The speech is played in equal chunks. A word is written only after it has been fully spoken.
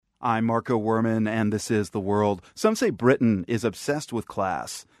I'm Marco Werman, and this is The World. Some say Britain is obsessed with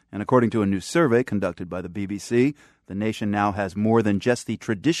class. And according to a new survey conducted by the BBC, the nation now has more than just the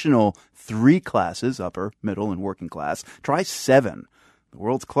traditional 3 classes, upper, middle, and working class. Try 7. The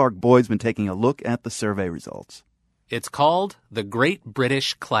World's Clark Boyd's been taking a look at the survey results. It's called the Great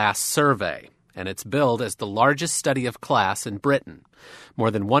British Class Survey, and it's billed as the largest study of class in Britain. More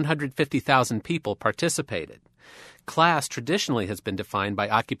than 150,000 people participated. Class traditionally has been defined by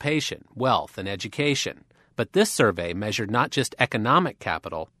occupation, wealth, and education. But this survey measured not just economic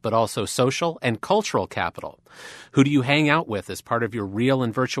capital, but also social and cultural capital. Who do you hang out with as part of your real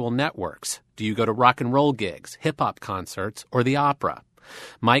and virtual networks? Do you go to rock and roll gigs, hip-hop concerts, or the opera?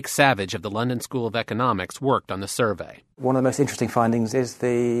 Mike Savage of the London School of Economics worked on the survey. One of the most interesting findings is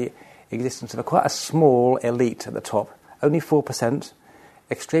the existence of quite a small elite at the top, only 4%,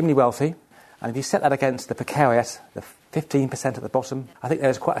 extremely wealthy. And if you set that against the precarious, the 15% at the bottom, I think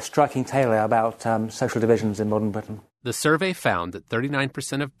there's quite a striking tale there about social divisions in modern Britain. The survey found that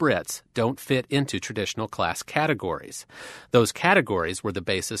 39% of Brits don't fit into traditional class categories. Those categories were the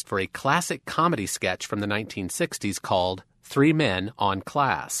basis for a classic comedy sketch from the 1960s called 3 Men on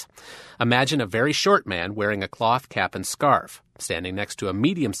Class. Imagine a very short man wearing a cloth cap and scarf, standing next to a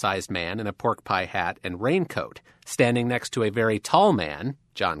medium-sized man in a pork pie hat and raincoat, standing next to a very tall man,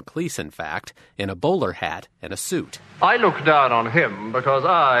 John Cleese in fact, in a bowler hat and a suit. I look down on him because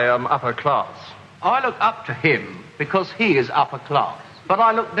I am upper class. I look up to him because he is upper class. But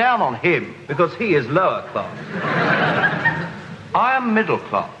I look down on him because he is lower class. I am middle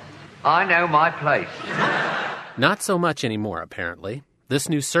class. I know my place. Not so much anymore, apparently. This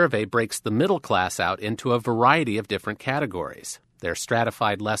new survey breaks the middle class out into a variety of different categories. They're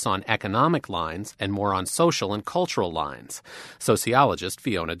stratified less on economic lines and more on social and cultural lines. Sociologist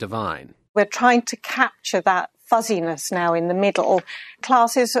Fiona Devine. We're trying to capture that fuzziness now in the middle.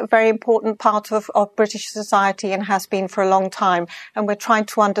 Class is a very important part of British society and has been for a long time, and we're trying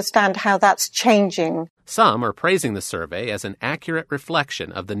to understand how that's changing. Some are praising the survey as an accurate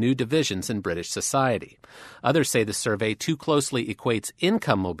reflection of the new divisions in British society. Others say the survey too closely equates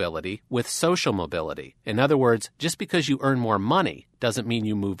income mobility with social mobility. In other words, just because you earn more money doesn't mean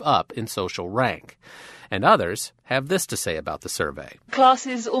you move up in social rank. And others have this to say about the survey. Class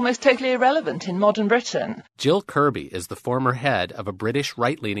is almost totally irrelevant in modern Britain. Jill Kirby is the former head of a British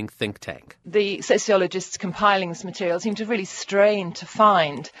right-leaning think tank. The sociologists compiling this material seem to really strain to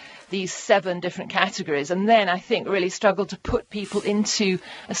find these 7 different categories, and then I think really struggle to put people into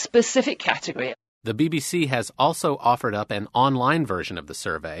a specific category. The BBC has also offered up an online version of the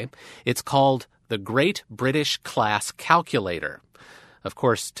survey. It's called the Great British Class Calculator. Of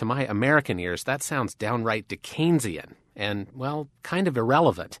course, to my American ears, that sounds downright Dickensian and, well, kind of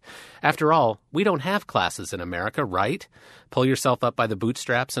irrelevant. After all, we don't have classes in America, right? Pull yourself up by the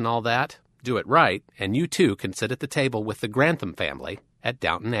bootstraps and all that. Do it right, and you too can sit at the table with the Grantham family at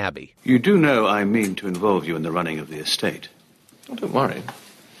Downton Abbey. You do know I mean to involve you in the running of the estate. Oh, don't worry.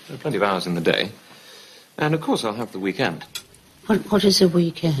 There are plenty of hours in the day. And, of course, I'll have the weekend. What is a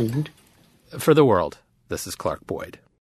weekend? For The World, this is Clark Boyd.